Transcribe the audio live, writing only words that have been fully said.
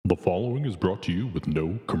The following is brought to you with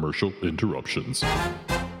no commercial interruptions.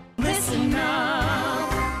 Listen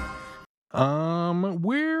up.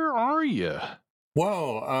 Where are you?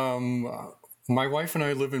 Well, my wife and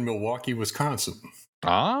I live in Milwaukee, Wisconsin.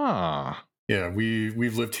 Ah. Yeah,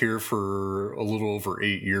 we've lived here for a little over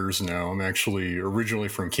 8 years now. I'm actually originally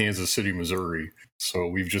from Kansas City, Missouri. So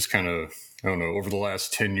we've just kind of, I don't know, over the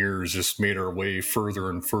last 10 years, just made our way further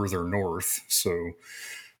and further north. So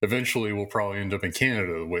eventually we'll probably end up in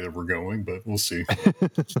Canada the way that we're going, but we'll see.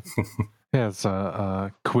 Yeah, it's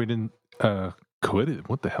what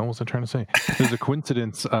the hell was I trying to say? There's a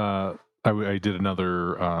coincidence. I did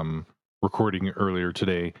another recording earlier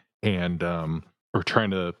today, and we're trying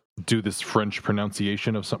to do this French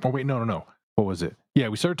pronunciation of something. Oh wait, no. What was it? Yeah,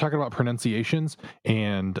 we started talking about pronunciations,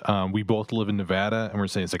 and we both live in Nevada, and we're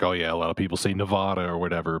saying it's like, oh yeah, a lot of people say Nevada or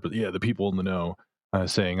whatever, but yeah, the people in the know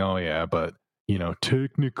saying, oh yeah, but you know,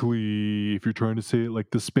 technically, if you're trying to say it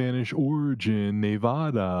like the Spanish origin,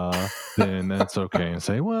 Nevada, then that's okay. And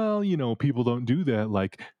say, well, you know, people don't do that.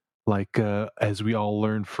 Like as we all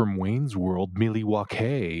learned from Wayne's World,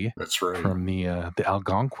 Milwaukee. That's right. From the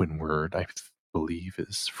Algonquin word, I believe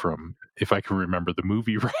is from, if I can remember the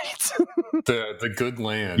movie right. The good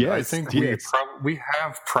land. Yes, I think we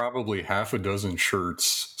have probably half a dozen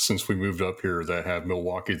shirts since we moved up here that have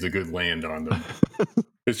Milwaukee the good land on them.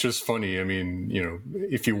 It's just funny. I mean, you know,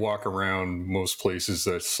 if you walk around most places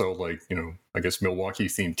that sell, like, you know, I guess Milwaukee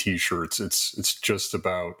themed T-shirts, it's just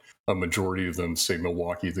about a majority of them say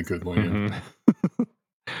Milwaukee the good land. Mm-hmm.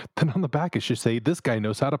 Then on the back it should say, "This guy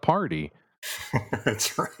knows how to party."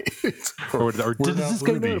 That's right. Or does this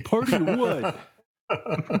guy know how to party or what?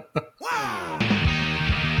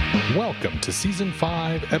 Welcome to Season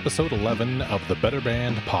 5, Episode 11 of the Better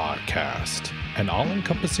Band Podcast, an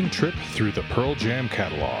all-encompassing trip through the Pearl Jam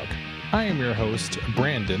catalog. I am your host,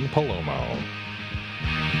 Brandon Palomo.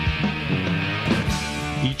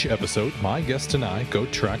 Each episode, my guest and I go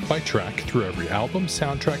track by track through every album,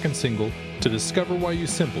 soundtrack, and single to discover why you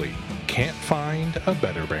simply can't find a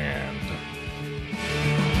better band.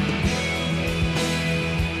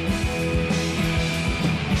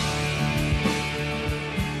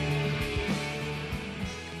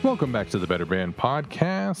 Welcome back to the Better Band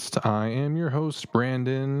Podcast. I am your host,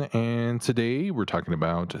 Brandon, and today we're talking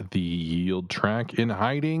about the Yield track In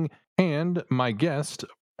Hiding, and my guest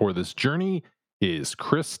for this journey is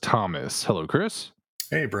Chris Thomas. Hello, Chris.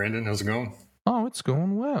 Hey, Brandon. How's it going? Oh, it's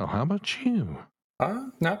going well. How about you?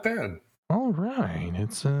 Not bad. All right.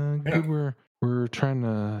 It's good. Yeah. We're trying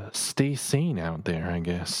to stay sane out there, I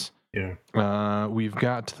guess. Yeah. We've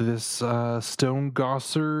got this Stone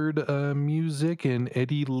Gossard music and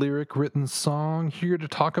Eddie lyric written song here to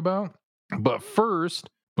talk about. But first,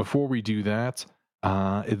 before we do that,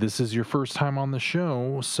 this is your first time on the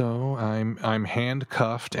show, so I'm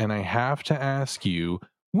handcuffed, and I have to ask you,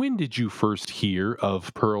 when did you first hear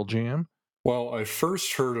of Pearl Jam? Well, I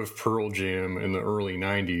first heard of Pearl Jam in the early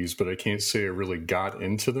 90s, but I can't say I really got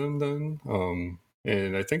into them then.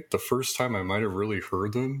 And I think the first time I might have really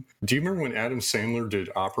heard them. Do you remember when Adam Sandler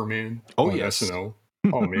did Opera Man on yes. SNL?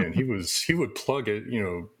 Oh man, he would plug it, you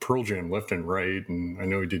know, Pearl Jam left and right, and I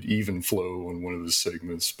know he did Even Flow on one of his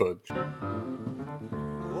segments, but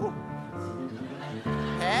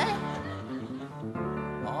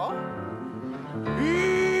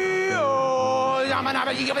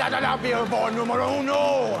Billboard numero uno.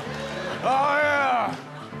 Oh yeah.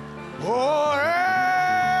 Oh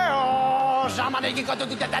yeah. Somebody can go to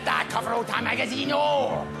the cover time magazine.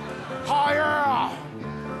 Oh yeah.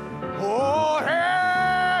 Oh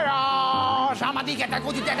yeah. Somebody get to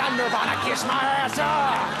go to the Nirvana kiss my ass.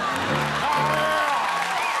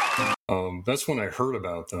 That's when I heard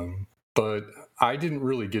about them. But I didn't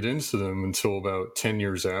really get into them until about 10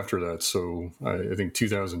 years after that. So I think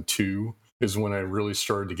 2002 is when I really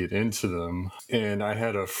started to get into them. And I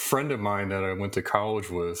had a friend of mine that I went to college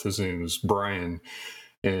with. His name was Brian,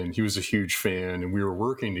 and he was a huge fan. And we were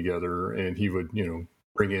working together, and he would, you know,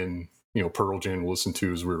 bring in, you know, Pearl Jam to listen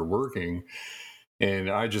to as we were working. And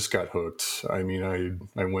I just got hooked. I mean,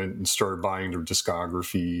 I went and started buying their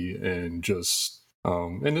discography, and just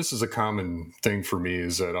and this is a common thing for me,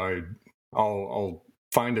 is that I'll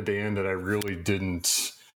find a band that I really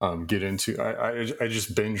didn't get into. I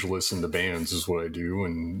just binge listen to bands is what I do,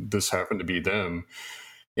 and this happened to be them.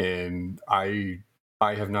 And I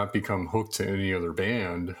have not become hooked to any other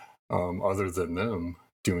band other than them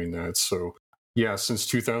doing that. So yeah, since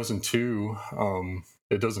 2002,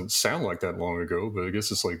 it doesn't sound like that long ago, but I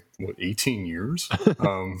guess it's like, what, 18 years?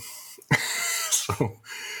 So,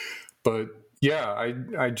 but yeah,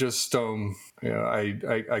 I just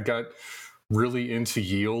I got really into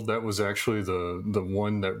Yield. That was actually the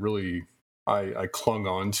one that really I clung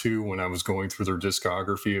on to when I was going through their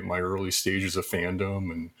discography at my early stages of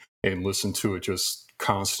fandom, and listened to it just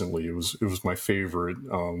constantly. It was my favorite.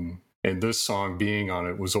 And this song being on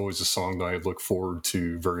it was always a song that I look forward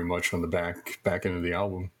to very much on the back end of the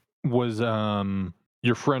album. Was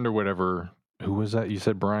your friend or whatever, who was that? You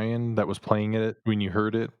said Brian that was playing it when you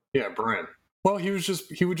heard it? Yeah, Brent. Well, he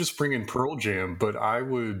would just bring in Pearl Jam, but I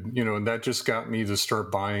would, and that just got me to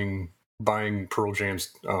start buying Pearl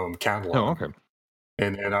Jam's Oh, catalog, okay.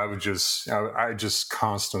 and I just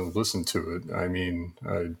constantly listened to it. I mean,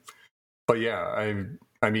 but yeah,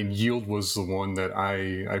 I mean, Yield was the one that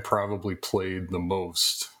I probably played the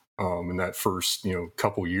most. In that first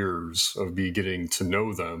couple years of me getting to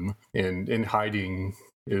know them, and In Hiding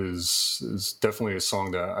is definitely a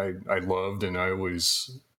song that I loved, and I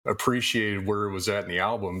always appreciated where it was at in the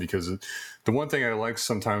album, because the one thing I like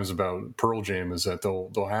sometimes about Pearl Jam is that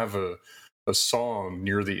they'll have a song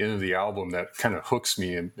near the end of the album that kind of hooks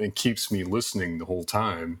me and keeps me listening the whole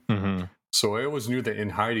time. Mm-hmm. So I always knew that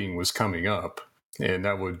In Hiding was coming up, and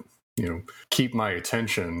that would keep my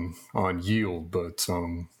attention on Yield. But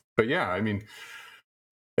yeah, I mean,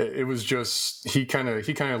 it was just he kind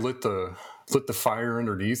of lit the fire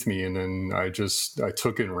underneath me, and then I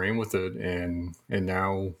took it and ran with it, and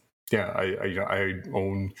now yeah, I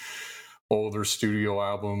own all their studio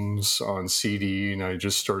albums on CD, and I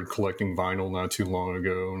just started collecting vinyl not too long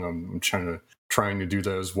ago, and I'm trying to do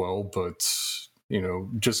that as well. But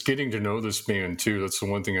just getting to know this band too, that's the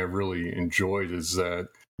one thing I really enjoyed, is that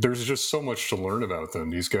there's just so much to learn about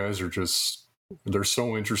them. These guys are they're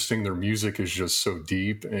so interesting. Their music is just so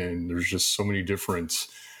deep, and there's just so many different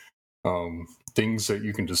things that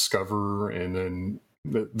you can discover. And then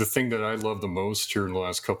the thing that I love the most here in the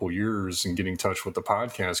last couple of years and getting in touch with the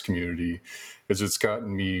podcast community is it's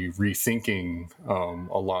gotten me rethinking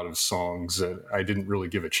a lot of songs that I didn't really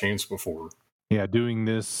give a chance before. Yeah, doing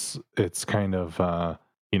this, it's kind of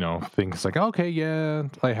things like, okay, yeah,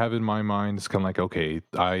 I have in my mind, it's kind of like, okay,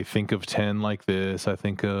 I think of 10 like this, I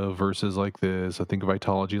think of verses like this, I think of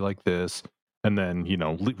Vitology like this, and then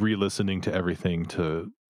re-listening to everything to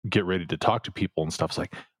get ready to talk to people and stuff. It's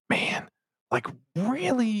like, man, like,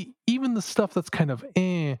 really, even the stuff that's kind of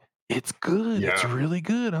it's good, it's Yeah. really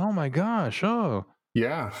good, oh my gosh, oh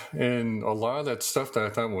Yeah. And a lot of that stuff that I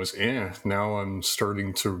thought was now I'm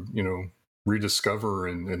starting to, rediscover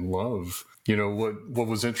and love. What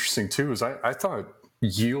was interesting too is I thought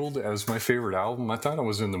Yield as my favorite album, I thought I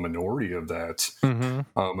was in the minority of that,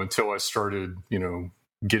 mm-hmm. until I started,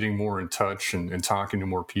 getting more in touch and talking to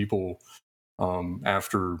more people,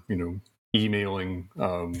 after, emailing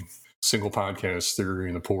Single Podcast Theory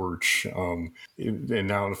and the Porch. And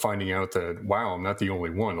now finding out that, wow, I'm not the only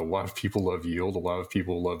one. A lot of people love Yield. A lot of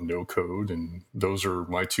people love No Code. And those are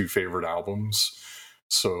my two favorite albums.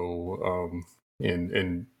 So,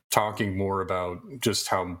 and talking more about just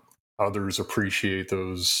how others appreciate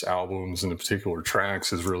those albums and the particular tracks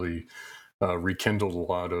has really rekindled a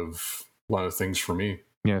lot of things for me.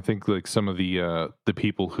 Yeah, I think like some of the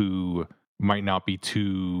people who might not be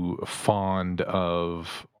too fond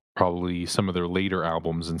of probably some of their later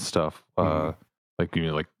albums and stuff, Mhm. like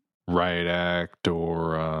like Riot Act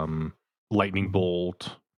or Lightning Mhm.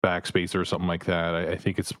 Bolt, Backspace or something like that. I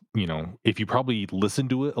think it's if you probably listen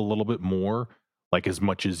to it a little bit more, like as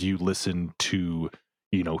much as you listen to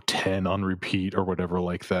 10 on repeat or whatever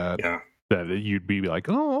like that, Yeah. that you'd be like,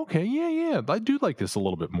 oh, okay, yeah, I do like this a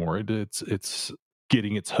little bit more. It's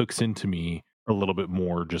getting its hooks into me a little bit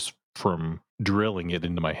more just from drilling it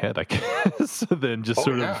into my head, I guess, than just Oh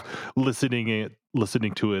sort yeah. of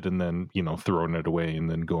listening to it and then throwing it away and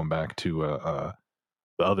then going back to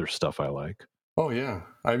the other stuff I like. Oh yeah.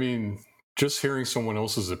 I mean, just hearing someone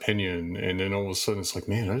else's opinion, and then all of a sudden it's like,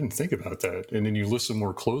 man, I didn't think about that. And then you listen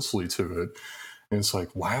more closely to it, and it's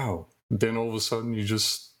like, wow. Then all of a sudden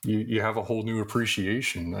you have a whole new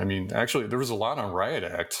appreciation. I mean, actually, there was a lot on Riot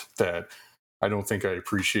Act that I don't think I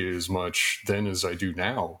appreciated as much then as I do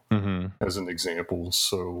now, Mm-hmm. as an example.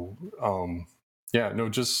 So, yeah, no,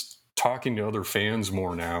 just talking to other fans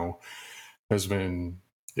more now has been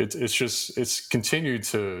it's continued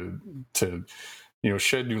to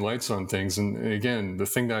shed new lights on things. And again, the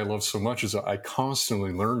thing that I love so much is that I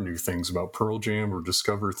constantly learn new things about Pearl Jam or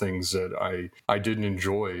discover things that I didn't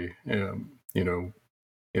enjoy,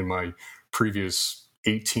 in my previous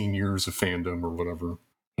 18 years of fandom or whatever.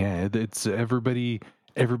 Yeah, it's everybody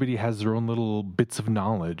has their own little bits of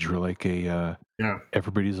knowledge, or like Yeah.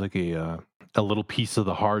 everybody's like a little piece of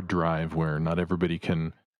the hard drive where not everybody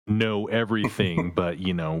can know everything, but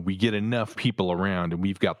we get enough people around and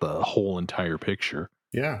we've got the whole entire picture.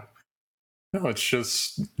 Yeah. No, it's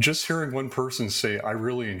just hearing one person say, "I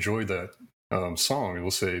really enjoyed that song." It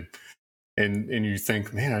will say, and you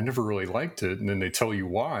think, "Man, I never really liked it," and then they tell you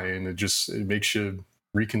why, and it makes you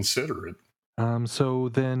reconsider it. So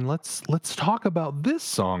then let's talk about this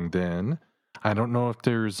song then. I don't know if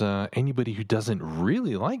there's anybody who doesn't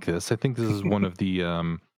really like this. I think this is one of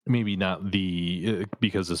the maybe not the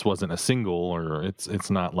because this wasn't a single or it's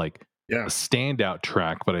not like a Yeah, standout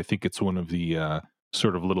track, but I think it's one of the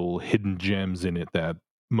sort of little hidden gems in it that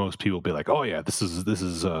most people be like, "Oh yeah, this is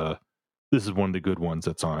one of the good ones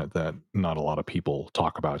that's on it that not a lot of people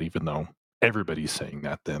talk about, even though everybody's saying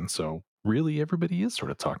that then." So really everybody is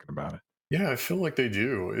sort of talking about it. yeah, I feel like they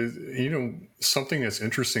do. Something that's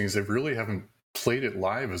interesting is they really haven't played it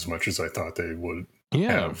live as much as I thought they would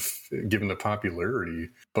Yeah. have, given the popularity.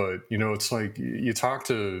 But it's like you talk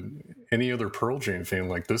to any other Pearl Jam fan,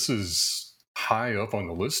 like this is high up on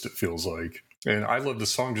the list. It feels like. And I love the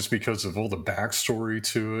song just because of all the backstory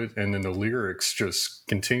to it, and then the lyrics just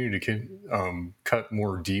continue to cut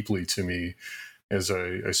more deeply to me as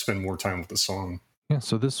I spend more time with the song. Yeah,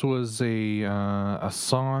 so this was a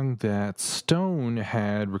song that Stone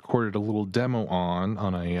had recorded a little demo on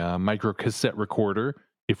a micro cassette recorder.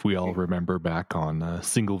 If we all remember back on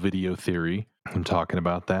Single Video Theory, I'm talking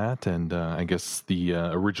about that, and I guess the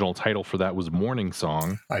original title for that was Morning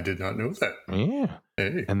Song. I did not know that. Yeah,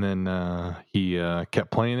 Hey. and then he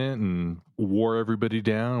kept playing it and wore everybody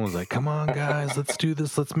down. Was like, "Come on, guys, let's do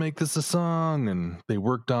this. Let's make this a song." And they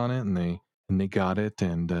worked on it, and they got it.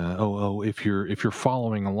 And if you're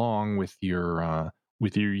following along with your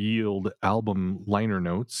Yield album liner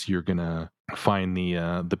notes, you're gonna find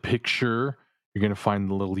the picture. You're gonna find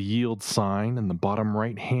the little Yield sign in the bottom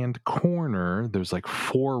right hand corner. There's like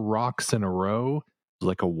 4 rocks in a row,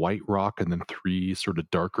 like a white rock and then 3 sort of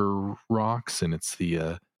darker rocks, and it's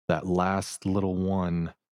the that last little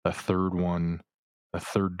one, the third one, the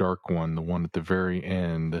third dark one, the one at the very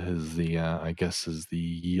end is the I guess is the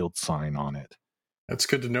Yield sign on it. That's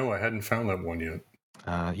good to know. I hadn't found that one yet.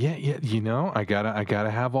 Yeah. I gotta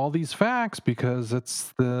have all these facts because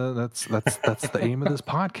that's the aim of this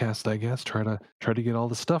podcast, I guess. Try to get all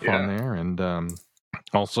the stuff on Yeah. there, and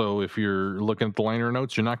also, if you're looking at the liner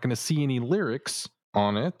notes, you're not going to see any lyrics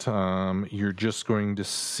on it. You're just going to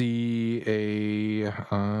see a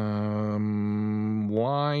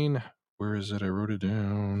line. Where is it? I wrote it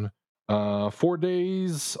down. 4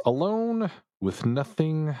 days alone with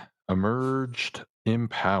nothing emerged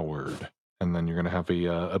empowered. And then you're going to have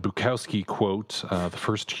a Bukowski quote. The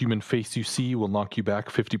first human face you see will knock you back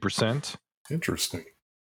 50%. Interesting.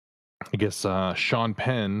 I guess Sean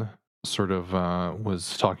Penn sort of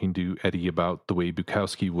was talking to Eddie about the way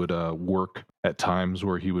Bukowski would work at times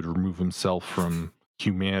where he would remove himself from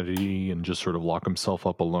humanity and just sort of lock himself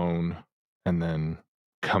up alone and then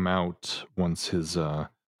come out once his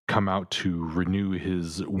come out to renew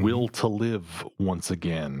his will to live once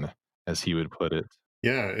again, as he would put it.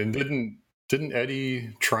 Yeah, and didn't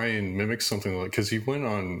Eddie try and mimic something like, because he went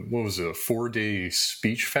on, what was it, a 4-day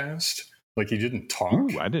speech fast? Like he didn't talk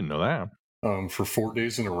Ooh, I didn't know that. for 4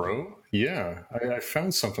 days in a row. Yeah, I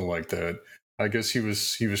found something like that. I guess he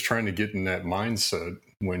was trying to get in that mindset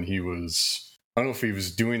when he was. I don't know if he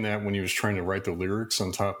was doing that when he was trying to write the lyrics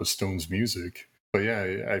on top of Stone's music. But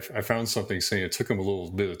yeah, I found something saying it took him a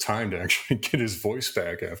little bit of time to actually get his voice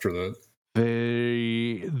back after that.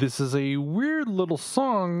 This is a weird little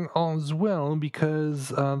song as well because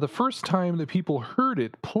the first time that people heard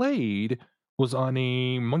it played was on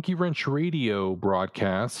a Monkey Wrench radio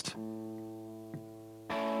broadcast.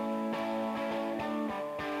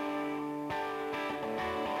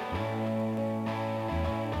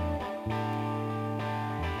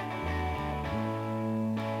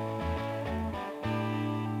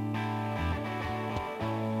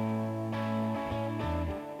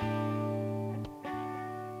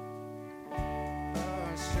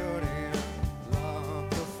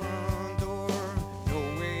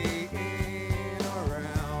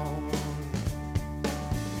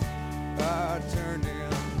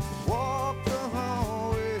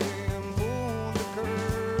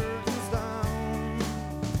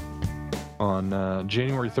 On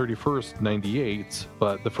January 31st, 98,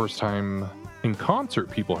 but the first time in concert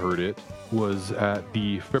people heard it was at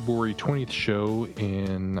the February 20th show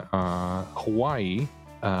in Hawaii,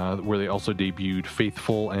 where they also debuted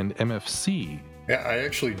Faithful and MFC. Yeah, I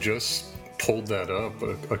actually just pulled that up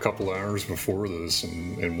a couple hours before this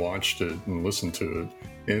and watched it and listened to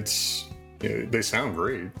it. They sound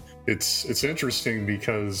great. It's interesting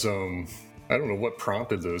because I don't know what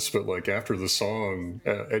prompted this, but like after the song,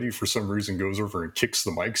 Eddie for some reason goes over and kicks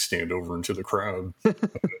the mic stand over into the crowd.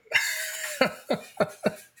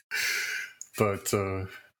 But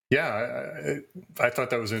yeah, I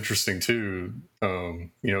thought that was interesting too.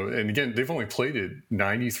 And again, they've only played it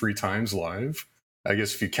 93 times live. I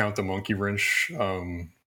guess if you count the Monkey Wrench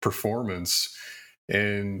performance,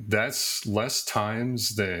 and that's less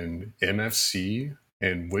times than MFC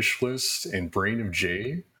and Wishlist and Brain of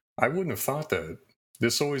J. I wouldn't have thought that.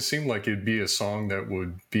 This always seemed like it'd be a song that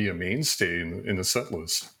would be a mainstay in the set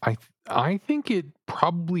list. I think it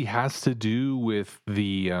probably has to do with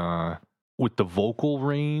the vocal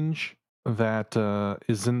range that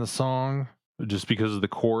is in the song, just because of the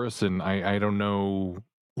chorus. And I don't know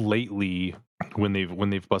lately when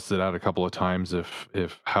they've busted out a couple of times if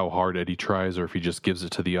how hard Eddie tries or if he just gives it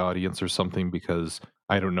to the audience or something, because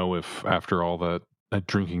I don't know if after all that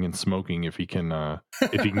drinking and smoking if he can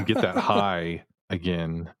get that high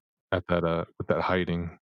again at that with that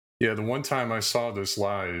hiding. Yeah, the one time I saw this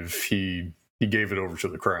live, he gave it over to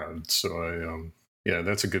the crowd. So yeah,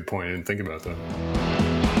 that's a good point. I didn't think about that.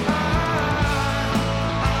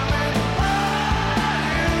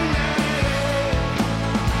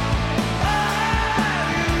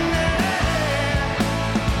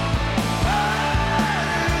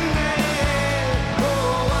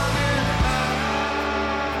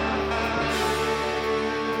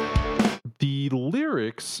 The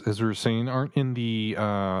lyrics, as we were saying, aren't in the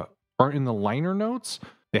liner notes.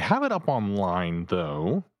 They have it up online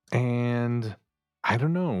though, and I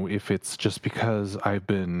don't know if it's just because I've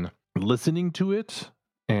been listening to it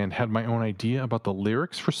and had my own idea about the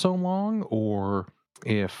lyrics for so long, or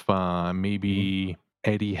if maybe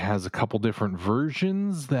Eddie has a couple different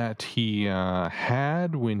versions that he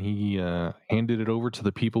had when he handed it over to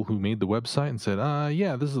the people who made the website and said,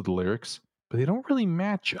 yeah, this is the lyrics, but they don't really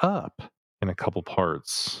match up in a couple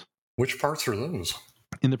parts. Which parts are those?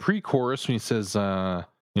 In the pre-chorus, when he says, I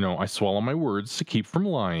swallow my words to keep from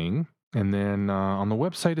lying. And then on the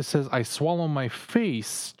website, it says, I swallow my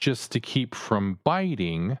face just to keep from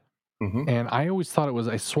biting. Mm-hmm. And I always thought it was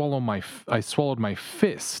I swallowed my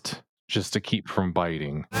fist just to keep from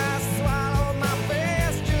biting. I swallowed my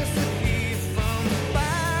fist just to keep from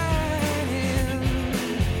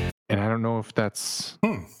biting. And I don't know if that's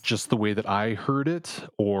just the way that I heard it,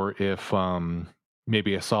 or if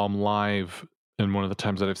maybe I saw him live. And one of the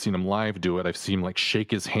times that I've seen him live do it, I've seen him like shake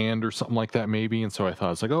his hand or something like that, maybe. And so I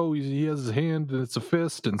thought it's like, oh, he has his hand and it's a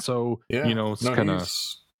fist, and so it's kind of.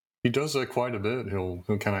 He does that quite a bit. He'll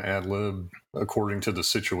kind of ad lib according to the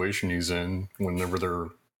situation he's in whenever they're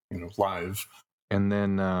live. And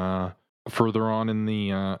then further on in the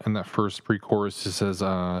in that first pre-chorus, it says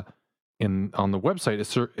on the website it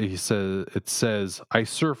says I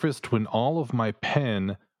surfaced when all of my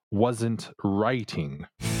pen wasn't writing.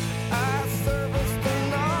 I surfaced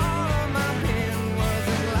and all of my pen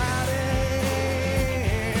wasn't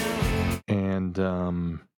writing. And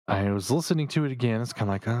I was listening to it again. It's kind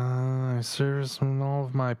of like, I surfaced when all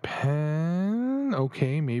of my pen.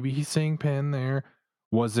 Okay, maybe he's saying pen there.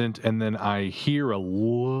 Wasn't, and then I hear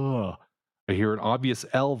I hear an obvious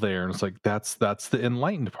L there, and it's like that's the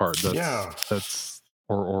enlightened part. That's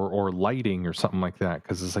or lighting or something like that,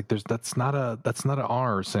 because it's like that's not a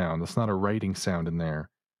R sound. That's not a writing sound in there.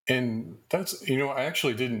 And that's I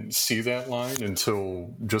actually didn't see that line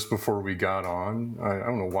until just before we got on. I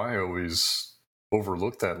don't know why I always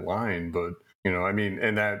overlooked that line, but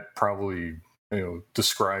and that probably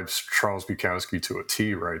describes Charles Bukowski to a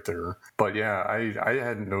T right there. But yeah, I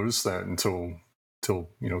hadn't noticed that until a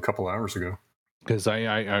couple hours ago. Because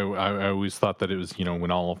I always thought that it was when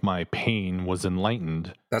all of my pain was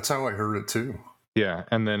enlightened. That's how I heard it too. Yeah,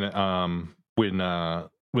 and then when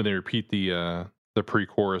they repeat the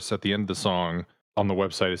pre-chorus at the end of the song on the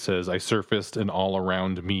website, it says I surfaced and all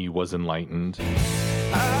around me was enlightened.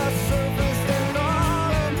 I surfaced and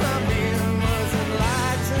all of my pen wasn't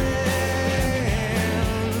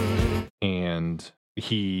writing. And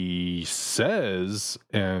he says,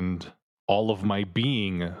 and all of my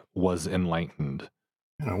being was enlightened.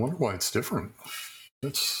 I wonder why it's different.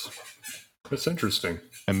 That's interesting.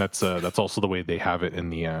 And that's also the way they have it in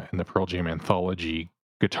the Pearl Jam anthology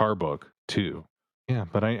guitar book too. Yeah,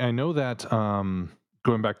 but I know that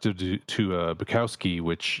going back to Bukowski,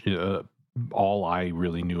 which all I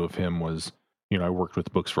really knew of him was I worked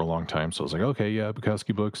with books for a long time, so I was like, okay, yeah,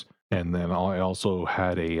 Bukowski books. And then I also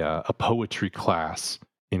had a poetry class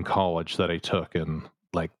in college that I took, and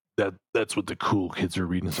like that's what the cool kids are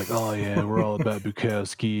reading. It's like, oh yeah, we're all about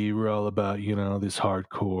Bukowski, we're all about this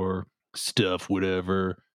hardcore stuff,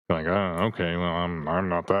 whatever. I'm like, oh, okay, well, I'm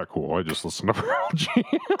not that cool. I just listen to Pearl Jam.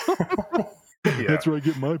 Yeah. That's where I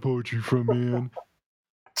get my poetry from, man.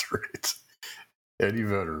 That's right. Eddie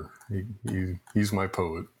Vedder, he's my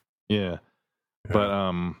poet. Yeah.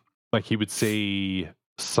 But like he would say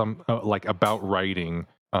some like about writing.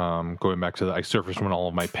 Going back to the "I surfaced when all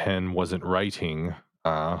of my pen wasn't writing"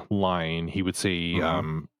 line, he would say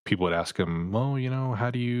Hmm. people would ask him, "Well, how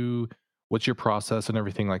do you? What's your process and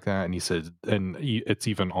everything like that?" And he said, and it's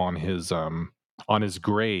even on his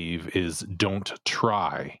grave is "Don't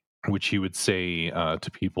try," which he would say to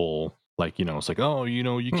people. Like, it's like, oh, you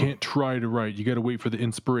Hmm. can't try to write. You got to wait for the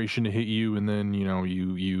inspiration to hit you, and then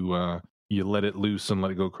you let it loose and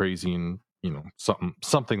let it go crazy, and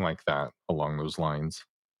something like that along those lines.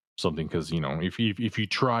 Something, because if you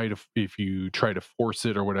try to force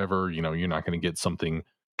it or whatever, you're not going to get something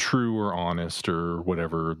true or honest or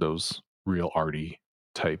whatever those real arty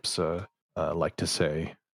types like to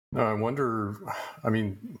say. I wonder. I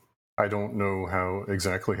mean, I don't know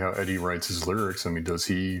exactly how Eddie writes his lyrics. I mean, does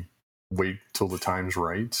he wait till the time's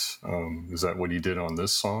right? Is that what he did on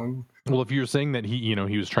this song? Well, if you're saying that he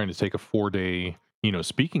was trying to take a 4-day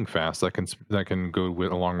speaking fast, that can go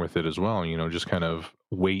along with it as well. Just kind of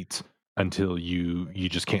wait until you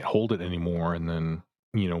just can't hold it anymore, and then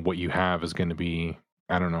what you have is going to be,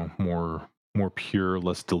 I don't know, more pure,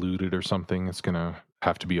 less diluted or something. It's going to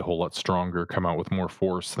have to be a whole lot stronger, come out with more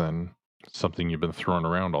force than something you've been throwing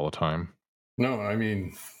around all the time. No, I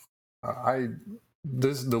mean, I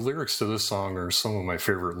the lyrics to this song are some of my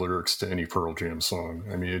favorite lyrics to any Pearl Jam song.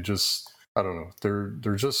 I mean, it just, I don't know,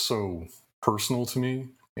 they're just so personal to me,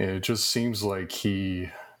 and it just seems like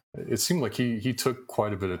it seemed like he took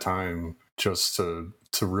quite a bit of time just to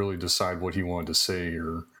really decide what he wanted to say,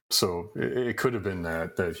 or so it could have been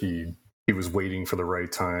that he was waiting for the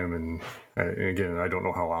right time, and again, I don't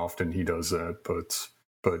know how often he does that, but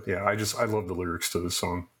yeah, I love the lyrics to this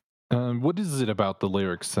song. What is it about the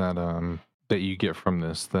lyrics that you get from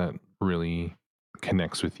this that really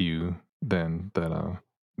connects with you? Then that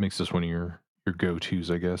makes this one of your go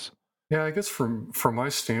tos, I guess. Yeah, I guess from my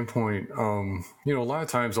standpoint, a lot of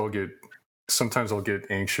times sometimes I'll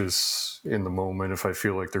get anxious in the moment if I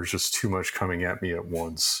feel like there's just too much coming at me at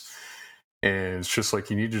once. And it's just like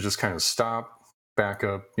you need to just kind of stop, back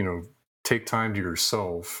up, take time to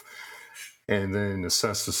yourself, and then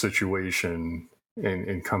assess the situation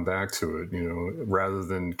and come back to it, rather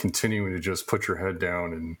than continuing to just put your head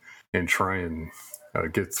down and try and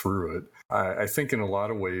get through it. I think in a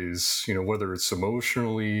lot of ways, whether it's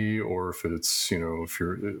emotionally or if it's, if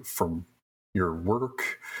you're from your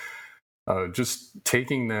work, just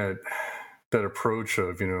taking that approach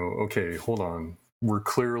of, okay, hold on, we're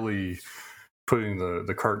clearly putting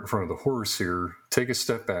the cart in front of the horse here. Take a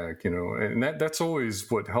step back, and that's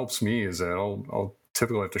always what helps me is that I'll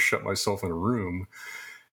typically have to shut myself in a room,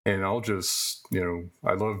 and I'll just,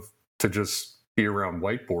 I love to just be around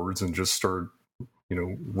whiteboards and just start,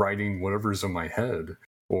 writing whatever's in my head.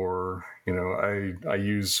 Or, I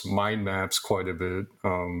use mind maps quite a bit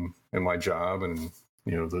in my job, and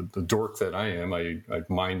the dork that I am, I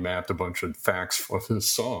mind mapped a bunch of facts of this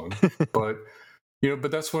song, but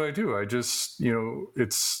but that's what I do. I just,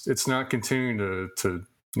 it's not continuing to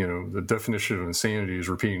the definition of insanity is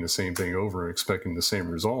repeating the same thing over and expecting the same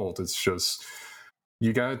result. It's just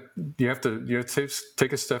you got you have to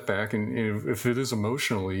take a step back, and if it is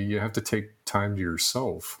emotionally, you have to take time to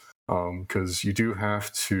yourself, because you do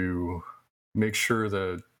have to make sure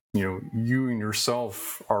that you and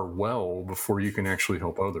yourself are well before you can actually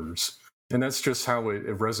help others, and that's just how it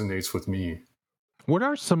resonates with me. What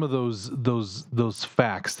are some of those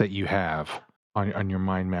facts that you have on your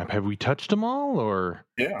mind map? Have we touched them all, or?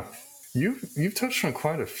 Yeah, you've touched on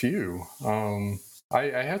quite a few.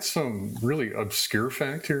 I had some really obscure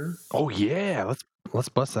fact here. Oh yeah, let's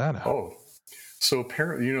bust that out. Oh, so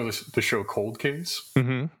apparently, the show Cold Case.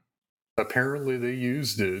 Mm-hmm. Apparently, they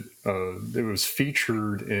used it. It was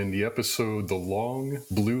featured in the episode "The Long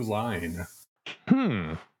Blue Line."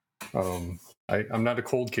 Hmm. Um, I'm not a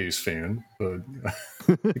Cold Case fan, but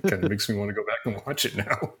it kind of makes me want to go back and watch it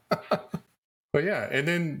now. But yeah, and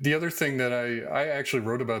then the other thing that I actually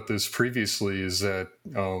wrote about this previously is that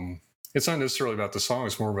it's not necessarily about the song;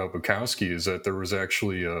 it's more about Bukowski. Is that there was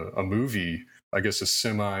actually a movie, I guess, a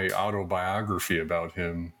semi-autobiography about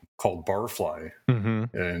him called Barfly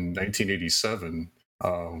Mm-hmm. in 1987,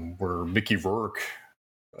 where Mickey Rourke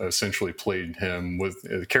essentially played him with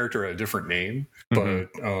a character at a different name.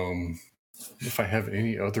 Mm-hmm. But if I have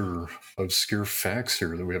any other obscure facts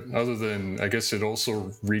here that we have, other than I guess it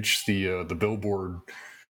also reached the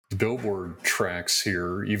Billboard tracks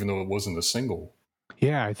here, even though it wasn't a single.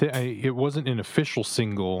 Yeah, it wasn't an official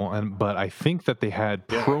single, but I think that they had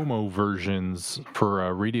Yeah. promo versions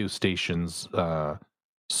for radio stations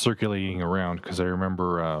circulating around, because I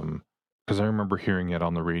remember because I remember hearing it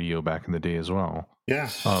on the radio back in the day as well. Yeah.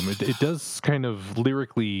 It does kind of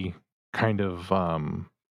lyrically kind of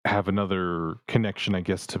have another connection, I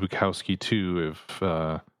guess, to Bukowski too. If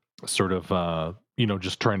sort of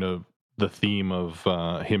just trying to the theme of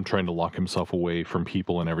him trying to lock himself away from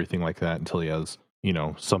people and everything like that until he has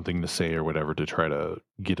something to say or whatever to try to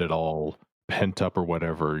get it all pent up or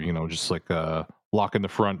whatever. Just like locking the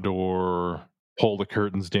front door, pull the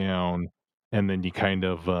curtains down, and then you kind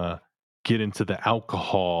of get into the Right.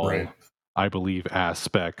 alcohol, I believe,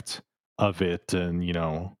 aspect of it. And,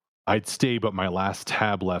 I'd stay, but my last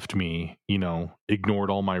tab left me,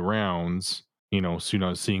 ignored all my rounds, soon I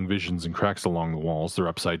was seeing visions and cracks along the walls. They're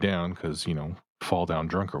upside down because, fall down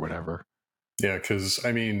drunk or whatever. Yeah, because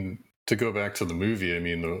I mean, to go back to the movie, I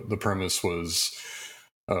mean, the premise was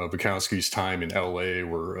Bukowski's time in L.A.,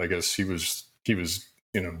 where I guess he was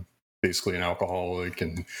basically an alcoholic,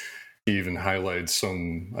 and he even highlighted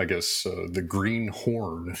some, I guess, the Green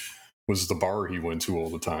Horn was the bar he went to all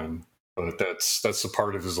the time. But that's the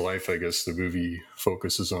part of his life, I guess, the movie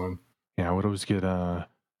focuses on. Yeah, I would always get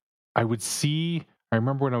I would see. I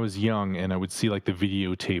remember when I was young, and I would see like the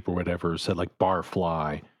videotape or whatever said like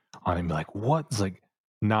barfly on it, and be like, "What?" It's like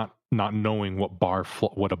not knowing what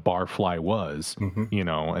a barfly was, Hmm.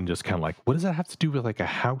 and just kind of like, what does that have to do with like a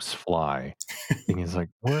house fly? And he's like,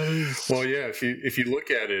 "What Well, is?" yeah, if you look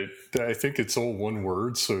at it, I think it's all one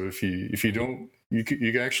word. So if you don't, you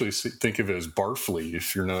can actually think of it as barfly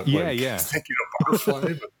if you're not Yeah, like yeah, thinking of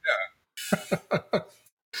barfly. But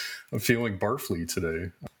I'm feeling barfly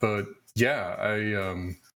today. But yeah,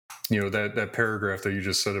 that paragraph that you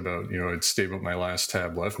just said about I'd stay but my last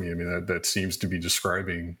tab left me. I mean that seems to be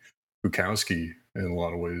describing Bukowski in a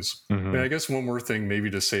lot of ways. And hmm I guess one more thing maybe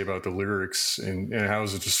to say about the lyrics and how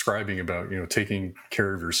is it describing about taking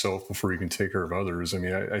care of yourself before you can take care of others. I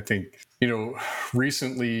mean I think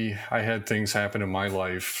recently I had things happen in my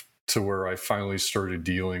life to where I finally started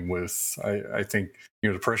dealing with I think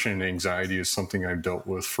depression and anxiety is something I've dealt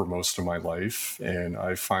with for most of my life, and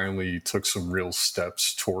I finally took some real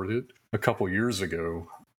steps toward it a couple years ago,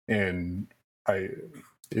 and I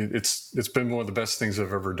it's been one of the best things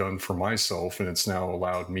I've ever done for myself, and it's now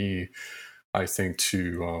allowed me, I think,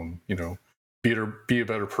 to be a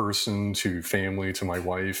better person to family, to my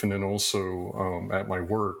wife, and then also at my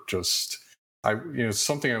work. Just it's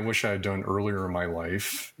something I wish I had done earlier in my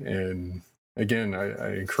life, and again,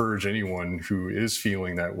 I encourage anyone who is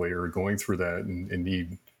feeling that way or going through that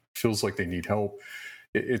and feels like they need help.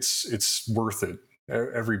 It's worth it.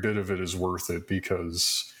 Every bit of it is worth it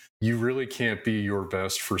because you really can't be your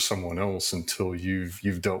best for someone else until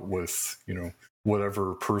you've dealt with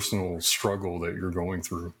whatever personal struggle that you're going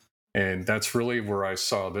through. And that's really where I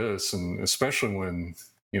saw this, and especially when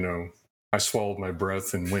I swallowed my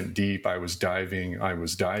breath and went deep. I was diving.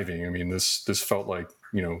 I mean, this felt like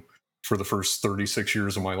for the first 36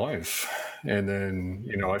 years of my life. And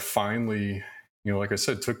then, I finally, like I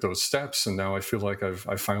said, took those steps, and now I feel like I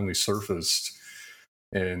finally surfaced.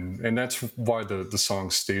 And that's why the song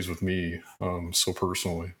stays with me so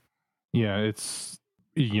personally. Yeah,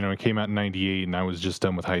 it came out in '98, and I was just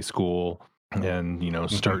done with high school, and Hmm.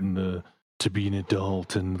 starting to be an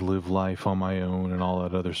adult and live life on my own and all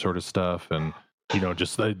that other sort of stuff. And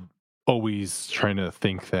just always trying to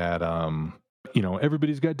think that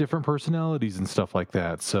everybody's got different personalities and stuff like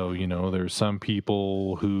that. So there's some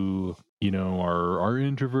people who are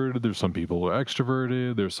introverted, there's some people who are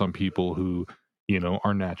extroverted, there's some people who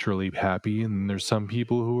are naturally happy, and there's some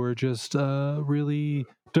people who are just really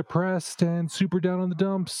depressed and super down on the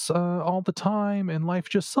dumps all the time, and life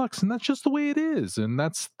just sucks, and that's just the way it is, and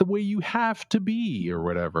that's the way you have to be or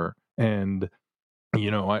whatever. And I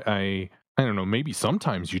don't know, maybe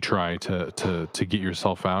sometimes you try to get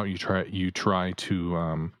yourself out, you try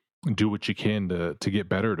to do what you can to get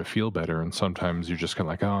better, to feel better, and sometimes you're just kind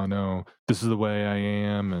of like, oh no, this is the way I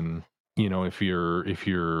am. And if you're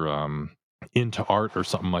into art or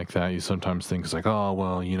something like that, you sometimes think it's like, oh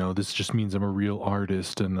well, this just means I'm a real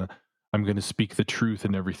artist, and I'm going to speak the truth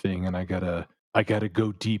and everything, and I gotta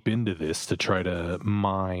go deep into this to try to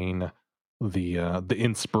mine the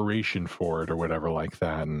inspiration for it or whatever like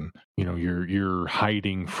that. And you're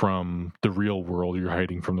hiding from the real world, you're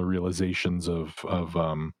hiding from the realizations of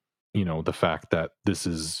the fact that this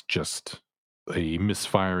is just a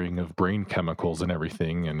misfiring of brain chemicals and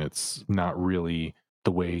everything, and it's not really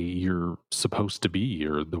the way you're supposed to be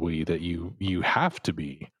or the way that you have to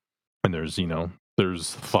be. And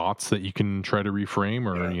there's thoughts that you can try to reframe,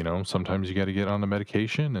 or Yeah. sometimes you got to get on the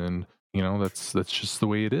medication. And that's just the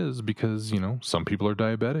way it is, because some people are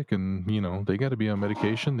diabetic, and they got to be on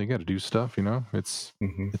medication, they got to do stuff. It's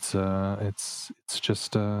Hmm. it's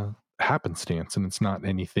just happenstance, and it's not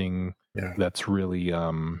anything Yeah. that's really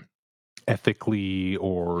ethically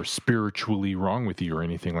or spiritually wrong with you or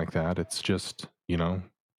anything like that. It's just,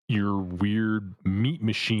 your weird meat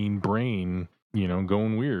machine brain,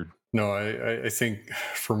 going weird. No, I think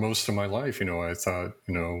for most of my life, I thought,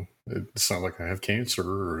 it's not like I have cancer,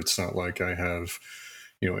 or it's not like I have,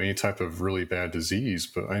 any type of really bad disease.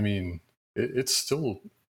 But I mean, it's still,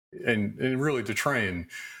 and really to try and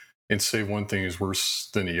say one thing is worse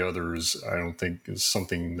than the others, I don't think is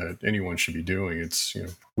something that anyone should be doing. It's,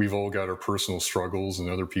 we've all got our personal struggles, and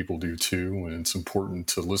other people do too. And it's important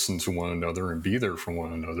to listen to one another and be there for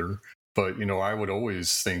one another. But, I would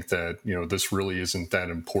always think that, this really isn't that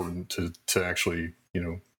important to actually,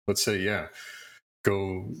 let's say, yeah,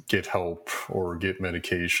 go get help or get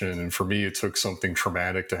medication. And for me, it took something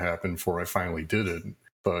traumatic to happen before I finally did it.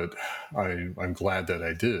 But I'm glad that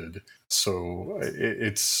I did. So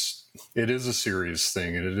it is a serious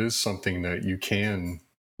thing, and it is something that you can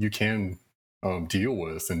deal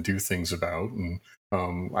with and do things about. And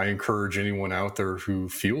I encourage anyone out there who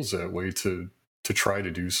feels that way to try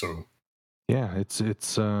to do so. Yeah,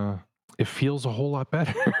 it feels a whole lot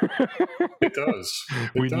better. It does.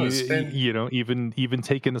 It When does. And even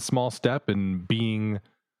taking a small step and being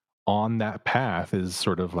on that path is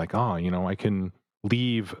sort of like, I can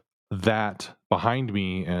leave that behind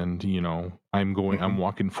me, and I'm mhm.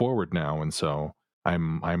 walking forward now, and so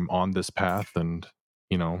I'm on this path, and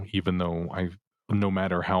even though no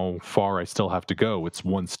matter how far I still have to go, it's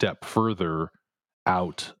one step further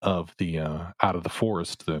out of the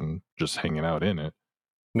forest than just hanging out in it.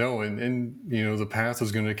 No, and the path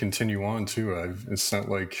is going to continue on too. It's not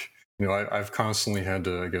like I've constantly had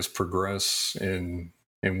to, I guess, progress in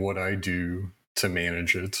what I do to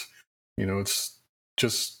manage it. It's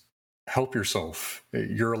just help yourself.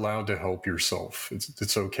 You're allowed to help yourself.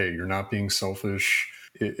 It's okay. You're not being selfish.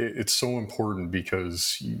 It's so important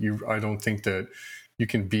because I don't think that you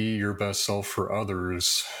can be your best self for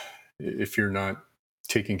others if you're not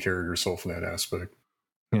taking care of yourself in that aspect.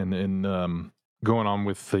 And going on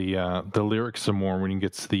with the lyrics some more, when he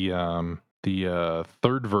gets the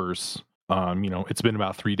third verse, it's been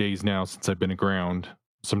about 3 days now since I've been aground.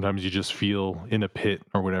 Sometimes you just feel in a pit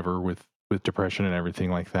or whatever with depression and everything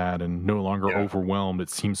like that, and no longer Yeah, overwhelmed. It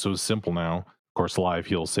seems so simple now. Of course, live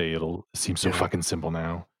he'll say it seems so yeah. fucking simple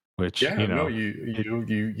now, which Yeah, no, it.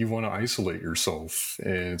 you want to isolate yourself,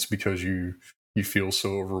 and it's because you feel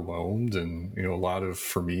so overwhelmed, and a lot of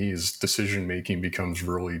for me is decision making becomes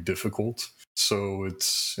really difficult. So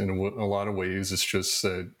it's in a lot of ways it's just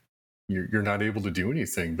that you're not able to do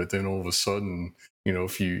anything. But then all of a sudden,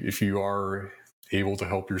 if you are able to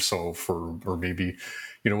help yourself, or maybe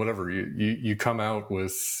whatever, you come out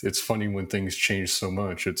with. It's funny when things change so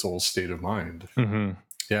much. It's all state of mind. Mhm.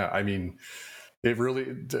 Yeah, I mean, it really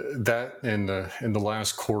that and the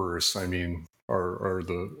last chorus, I mean, are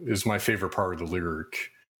the is my favorite part of the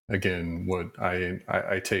lyric. Again, what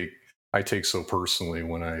I take so personally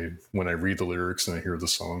when I read the lyrics and I hear the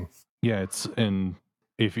song. Yeah, and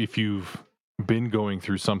if you've been going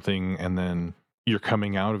through something and then you're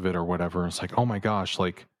coming out of it or whatever, it's like, oh my gosh,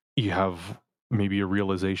 like you have maybe a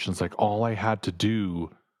realization. It's like all I had to do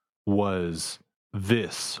was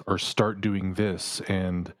this or start doing this,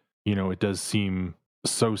 and it does seem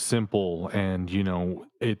so simple, and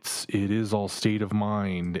it is all state of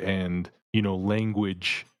mind, and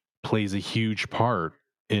language plays a huge part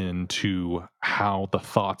into how the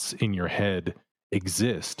thoughts in your head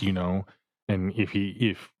exist, and if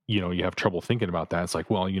you have trouble thinking about that, it's like,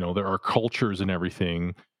 well, there are cultures and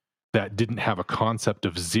everything that didn't have a concept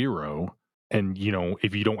of zero, and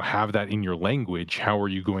if you don't have that in your language, how are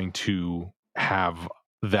you going to have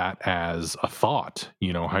that as a thought?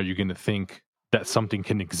 How are you going to think that something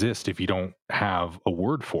can exist if you don't have a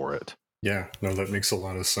word for it? Yeah, no, that makes a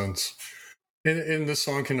lot of sense. And this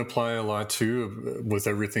song can apply a lot too, with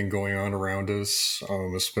everything going on around us.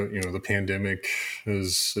 The pandemic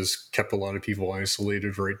has kept a lot of people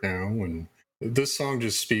isolated right now, and this song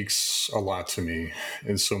just speaks a lot to me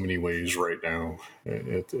in so many ways right now,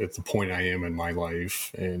 at the point I am in my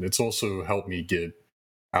life. And it's also helped me get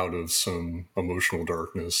out of some emotional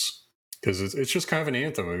darkness, because it's just kind of an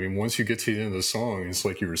anthem. I mean, once you get to the end of the song, it's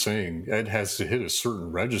like you were saying, Ed has to hit a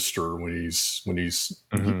certain register when he's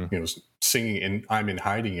Hmm. singing and I'm in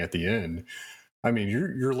hiding at the end. I mean,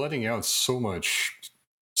 you're letting out so much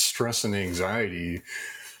stress and anxiety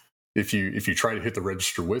if you try to hit the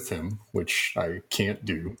register with him, which I can't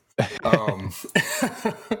do. Um,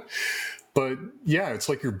 but yeah, it's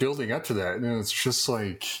like you're building up to that, and it's just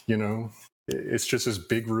like it's just this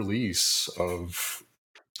big release of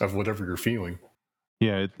whatever you're feeling.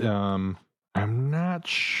 Yeah, I'm not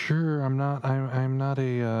sure. I'm not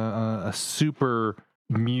a super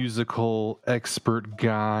musical expert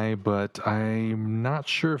guy, but I'm not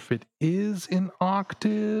sure if it is an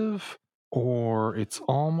octave or it's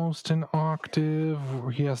almost an octave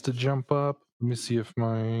where he has to jump up. Let me see if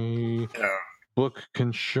my Yeah. book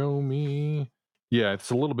can show me. Yeah, it's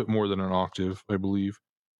a little bit more than an octave, I believe.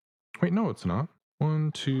 Wait, no, it's not.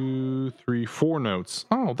 1, 2, 3, 4 notes.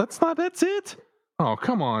 Oh, that's it. Oh,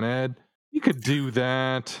 come on, Ed. You could do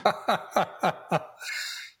that.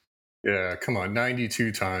 Yeah, come on,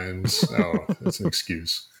 92 times. Oh, that's an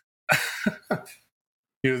excuse.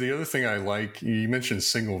 The other thing I like, you mentioned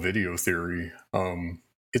single video theory.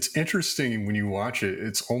 It's interesting when you watch it.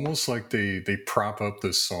 It's almost like they prop up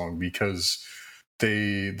this song because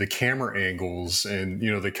the camera angles and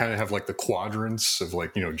they kind of have like the quadrants of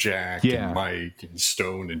like Jack and Yeah. Mike and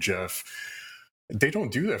Stone and Jeff. They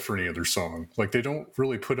don't do that for any other song. Like they don't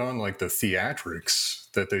really put on like the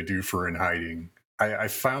theatrics that they do for In Hiding. I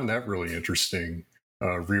found that really interesting.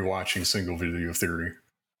 Rewatching single video theory.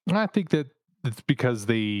 I think that it's because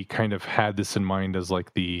they kind of had this in mind as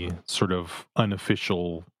like the sort of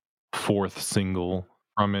unofficial fourth single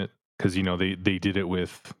from it. Because, they did it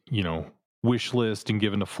with, Wish List and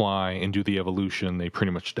Given to Fly and Do the Evolution. They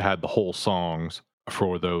pretty much had the whole songs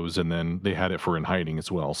for those, and then they had it for In Hiding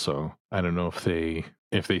as well. So I don't know if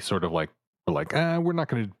they sort of like were like, we're not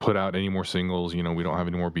going to put out any more singles. We don't have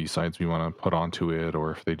any more B-sides we want to put onto it,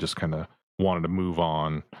 or if they just kind of wanted to move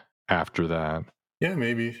on after that. Yeah,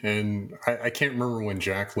 maybe. And I can't remember when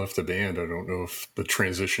Jack left the band. I don't know if the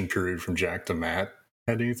transition period from Jack to Matt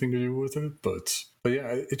had anything to do with it, but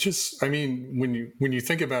yeah, it just, I mean, when you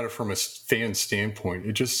think about it from a fan standpoint,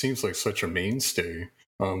 it just seems like such a mainstay.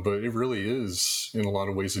 But it really is in a lot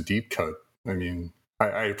of ways a deep cut. I mean,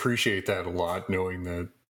 I appreciate that a lot, knowing that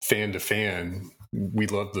fan to fan, we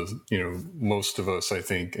love most of us, I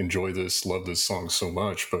think, love this song so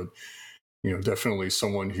much, but definitely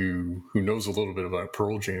someone who knows a little bit about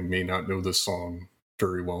Pearl Jam may not know this song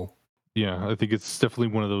very well. Yeah, I think it's definitely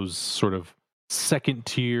one of those sort of second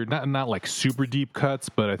tier, not like super deep cuts,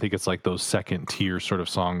 but I think it's like those second tier sort of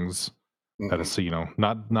songs that is,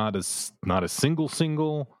 not a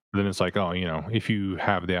single. Then it's like, oh, if you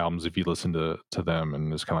have the albums, if you listen to them,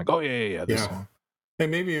 and it's kind of like, oh yeah, this song. And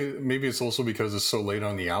maybe it's also because it's so late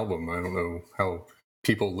on the album. I don't know how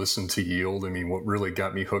people listen to Yield. I mean, what really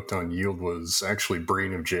got me hooked on Yield was actually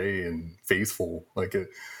Brain of J and Faithful. Like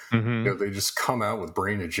they just come out with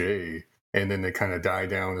Brain of J, and then they kind of die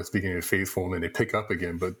down at the beginning of Faithful, and then they pick up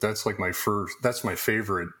again. But that's like that's my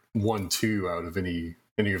favorite 1-2 out of any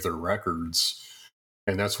of their records.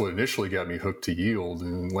 And that's what initially got me hooked to Yield.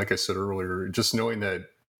 And like I said earlier, just knowing that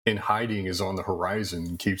In Hiding is on the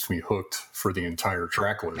horizon keeps me hooked for the entire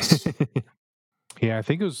track list. Yeah, I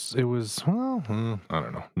think it was well, I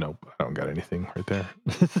don't know. Nope, I don't got anything right there.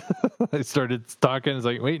 I started talking, it's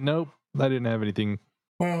like, wait, nope, I didn't have anything.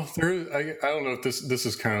 Well, I don't know if this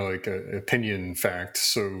is kind of like an opinion fact.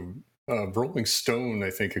 So Rolling Stone,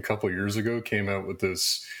 I think a couple years ago, came out with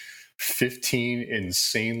this 15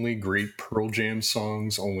 insanely great Pearl Jam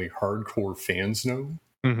songs only hardcore fans know.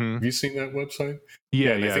 Mm-hmm. Have you seen that website?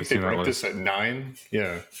 Yeah, I think they ranked this at 9.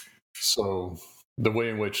 Yeah. So the way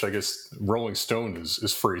in which I guess Rolling Stone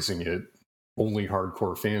is phrasing it, only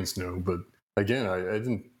hardcore fans know. But again, I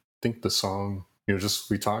didn't think the song, just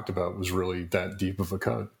we talked about, was really that deep of a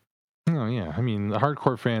cut. Oh yeah, I mean, the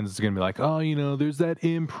hardcore fans is gonna be like, oh, there's that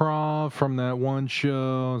improv from that one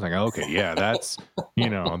show. It's like, okay, yeah, that's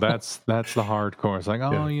that's the hardcore. It's like,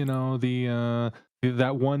 oh, the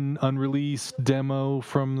that one unreleased demo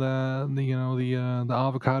from the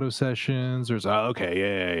avocado sessions. There's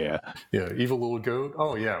okay, yeah, Evil Little Goat.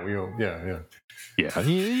 Oh yeah,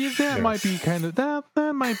 that might be kind of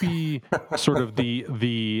that might be sort of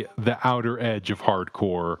the outer edge of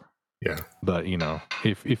hardcore. Yeah, but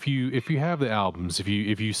if you have the albums, if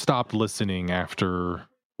you stopped listening after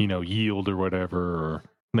Yield or whatever,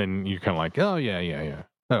 then you're kind of like, oh yeah,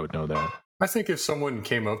 I would know that. I think if someone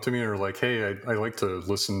came up to me and were like, hey, I like to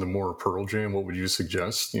listen to more Pearl Jam, what would you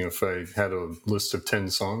suggest? If I had a list of 10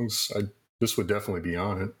 songs, this would definitely be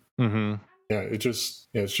on it. Mm-hmm. Yeah,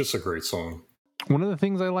 it's just a great song. One of the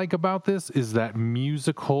things I like about this is that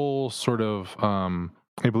musical sort of,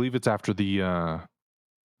 I believe it's after the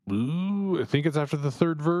I think it's after the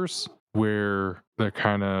third verse where they're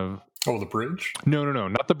kind of the bridge. No,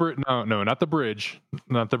 not the bridge. No, not the bridge.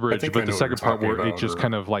 Not the bridge. But the second part where it just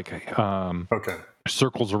kind of like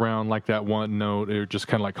circles around like that one note. It just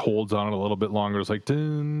kind of like holds on it a little bit longer. It's like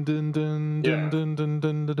dun dun dun dun dun dun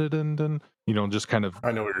dun dun dun dun. Just kind of.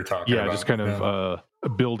 I know what you're talking about. Yeah, just kind of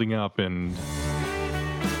building up and.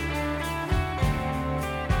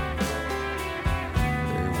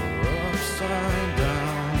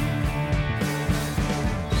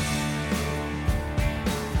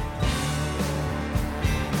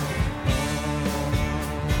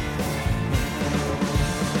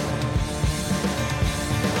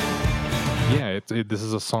 This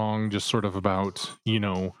is a song just sort of about,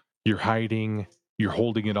 you're hiding, you're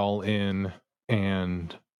holding it all in,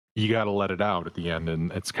 and you got to let it out at the end,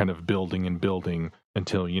 and it's kind of building and building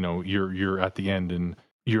until you're at the end, and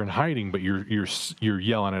you're in hiding, but you're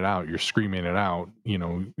yelling it out, you're screaming it out.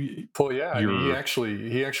 Well, yeah, and he You're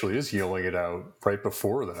actually is yelling it out right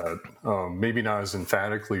before that. Maybe not as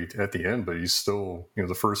emphatically at the end, but he's still,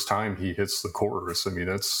 the first time he hits the chorus. I mean,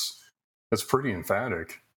 that's pretty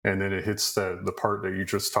emphatic. And then it hits the part that you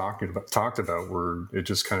just talked about where it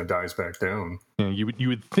just kind of dies back down. you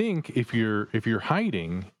would think if you're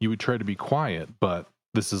hiding, you would try to be quiet, but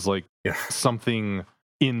this is like Yeah. something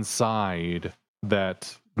inside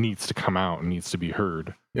that needs to come out and needs to be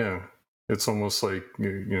heard. Yeah. It's almost like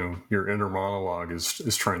your inner monologue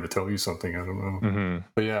is trying to tell you something. I don't know,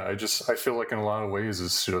 but yeah, I feel like in a lot of ways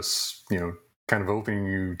it's just kind of opening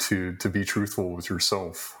you to be truthful with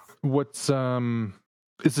yourself.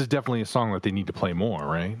 This is definitely a song that they need to play more,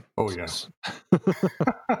 right? Oh yeah.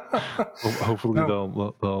 Hopefully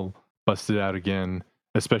they'll bust it out again,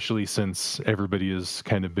 especially since everybody has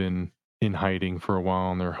kind of been in hiding for a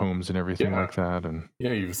while in their homes and everything like that. And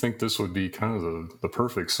yeah, you would think this would be kind of the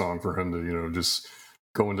perfect song for him to just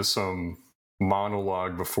go into some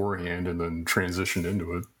monologue beforehand and then transition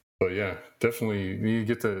into it. But yeah, definitely you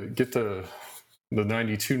get the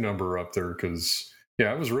 92 number up there, because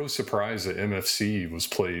I was really surprised that MFC was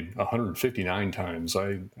played 159 times.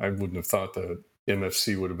 I wouldn't have thought that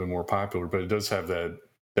MFC would have been more popular, but it does have that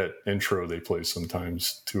intro they play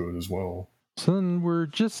sometimes to it as well. So then we're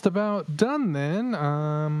just about done then.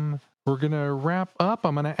 We're going to wrap up.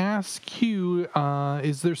 I'm going to ask you,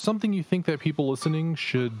 is there something you think that people listening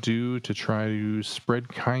should do to try to spread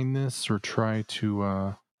kindness or try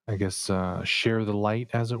to, share the light,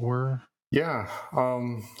 as it were? Yeah.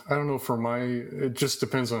 I don't know. It just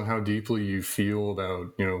depends on how deeply you feel about,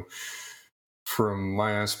 from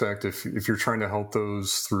my aspect, if you're trying to help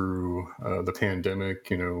those through the pandemic,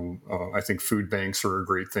 I think food banks are a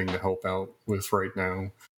great thing to help out with right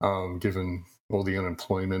now, given all the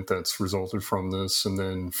unemployment that's resulted from this. And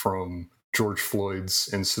then from George Floyd's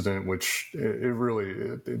incident, which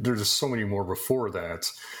there's just so many more before that.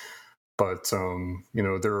 But,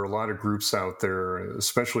 there are a lot of groups out there,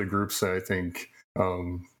 especially groups that I think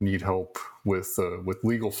need help with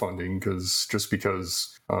legal funding, because just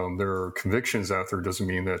because there are convictions out there doesn't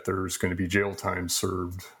mean that there's going to be jail time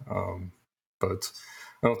served. But I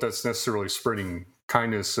don't know if that's necessarily spreading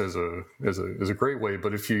kindness as a great way.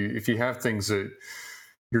 But if you have things that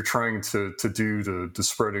you're trying to do to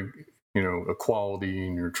spread equality,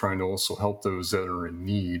 and you're trying to also help those that are in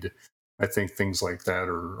need, I think things like that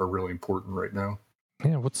are really important right now.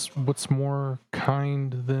 Yeah, what's more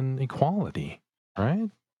kind than equality, right?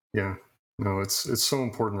 Yeah, no, it's so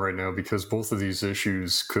important right now, because both of these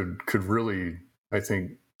issues could really, I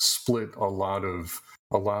think, split a lot of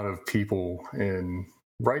people. And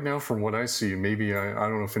right now, from what I see, maybe I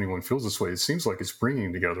don't know if anyone feels this way. It seems like it's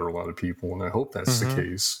bringing together a lot of people, and I hope that's the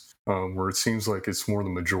case. Where it seems like it's more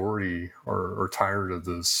the majority are tired of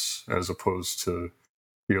this, as opposed to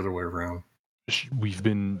the other way around. We've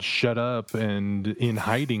been shut up and in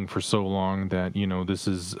hiding for so long that this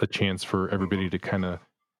is a chance for everybody to kind of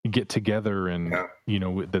get together. And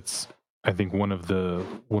that's, I think, one of the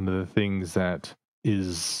things that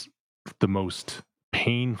is the most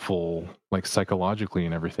painful, like psychologically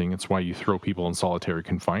and everything. It's why you throw people in solitary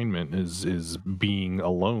confinement, is being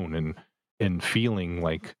alone and feeling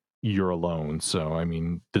like you're alone. So I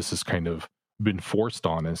mean, this has kind of been forced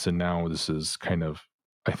on us, and now this is kind of,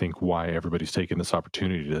 I think, why everybody's taking this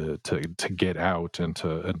opportunity to get out and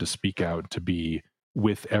to speak out, to be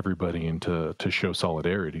with everybody, and to show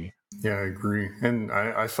solidarity. Yeah, I agree. And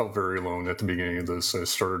I felt very alone at the beginning of this. I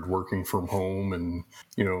started working from home, and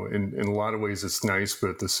in a lot of ways it's nice,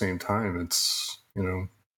 but at the same time it's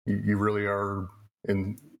you really are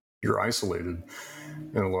you're isolated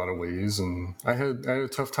in a lot of ways. And I had a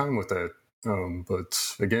tough time with that.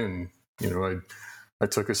 But again, I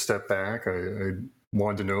took a step back. I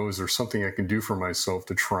wanted to know, is there something I can do for myself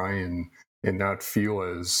to try and not feel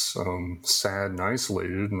as sad and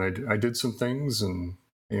isolated? And I did some things, and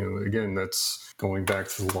again, that's going back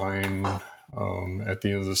to the line at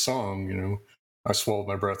the end of the song. I swallowed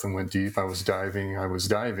my breath and went deep. I was diving.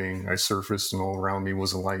 I surfaced, and all around me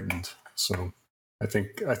was enlightened. So I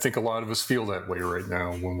think a lot of us feel that way right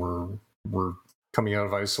now when we're coming out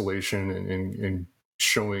of isolation and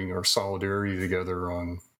showing our solidarity together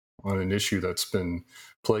on an issue that's been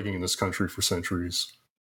plaguing this country for centuries.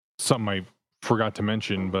 Something I forgot to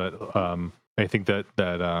mention, but I think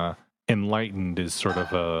that enlightened is sort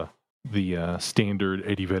of the standard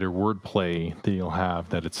Eddie Vedder wordplay that you'll have,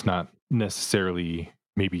 that it's not necessarily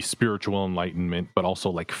maybe spiritual enlightenment, but also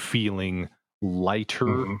like feeling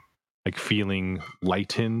lighter, like feeling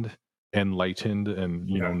enlightened, and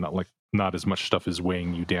not as much stuff is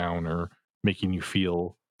weighing you down or making you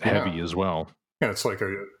feel heavy as well. Yeah, it's like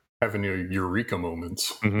having a eureka moment.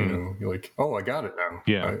 You're like, oh, I got it now.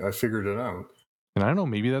 Yeah, I figured it out. And I don't know,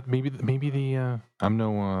 maybe the I'm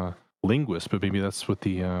no linguist, but maybe that's what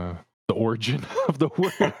the origin of the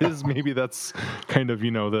word is. Maybe that's kind of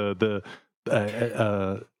the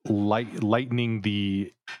lightening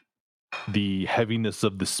the heaviness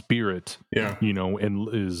of the spirit. Yeah,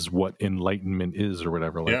 and is what enlightenment is, or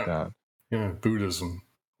whatever like that. Yeah, Buddhism.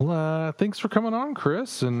 Well, thanks for coming on,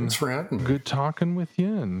 Chris. And thanks for having me. Good talking with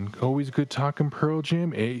you, and always good talking Pearl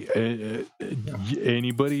Jam.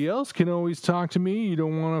 Anybody else can always talk to me. You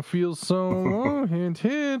don't want to feel so, hint,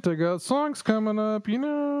 hint, I got songs coming up,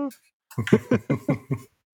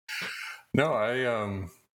 No,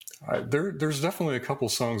 there's definitely a couple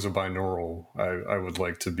songs of binaural I would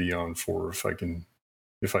like to be on for if I can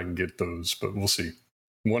get those, but we'll see.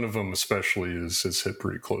 One of them especially is hit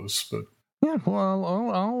pretty close, but yeah,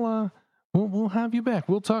 well, we'll have you back.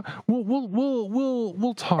 We'll talk.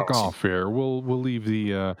 We'll talk off air. We'll leave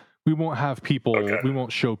the. We won't have people. Okay. We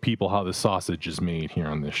won't show people how the sausage is made here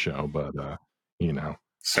on this show. But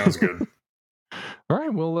sounds good. All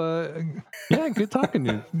right. Well, yeah. Good talking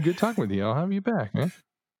to you. Good talking with you. I'll have you back, man.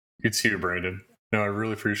 Good to see you, Brandon. No, I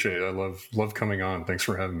really appreciate it. I love coming on. Thanks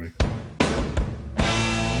for having me.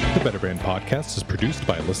 The Better Band Podcast is produced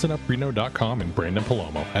by ListenUpReno.com and Brandon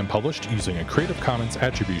Palomo and published using a Creative Commons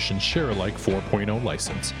Attribution Share-alike 4.0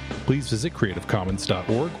 license. Please visit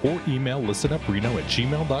creativecommons.org or email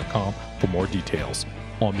listenupreno@gmail.com for more details.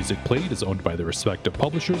 All music played is owned by the respective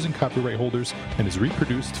publishers and copyright holders and is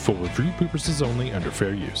reproduced for review purposes only under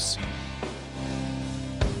fair use.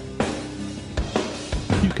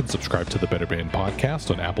 You can subscribe to the Better Band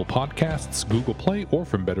Podcast on Apple Podcasts, Google Play, or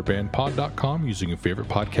from betterbandpod.com using your favorite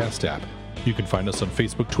podcast app. You can find us on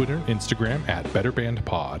Facebook, Twitter, Instagram at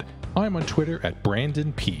BetterBandPod. I'm on Twitter at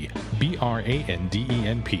Brandon P,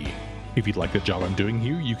 BRANDENP. If you'd like the job I'm doing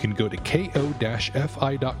here, you can go to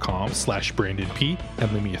ko-fi.com/BrandonP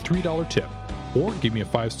and leave me a $3 tip. Or give me a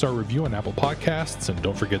 5-star review on Apple Podcasts, and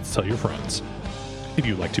don't forget to tell your friends. If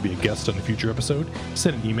you'd like to be a guest on a future episode,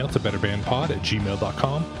 send an email to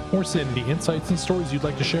betterbandpod@gmail.com or send any insights and stories you'd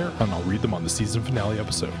like to share, and I'll read them on the season finale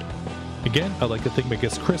episode. Again, I'd like to thank my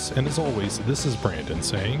guest Chris, and as always, this is Brandon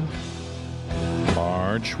saying,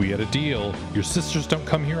 Marge, we had a deal. Your sisters don't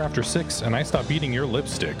come here after 6, and I stop eating your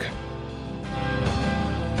lipstick.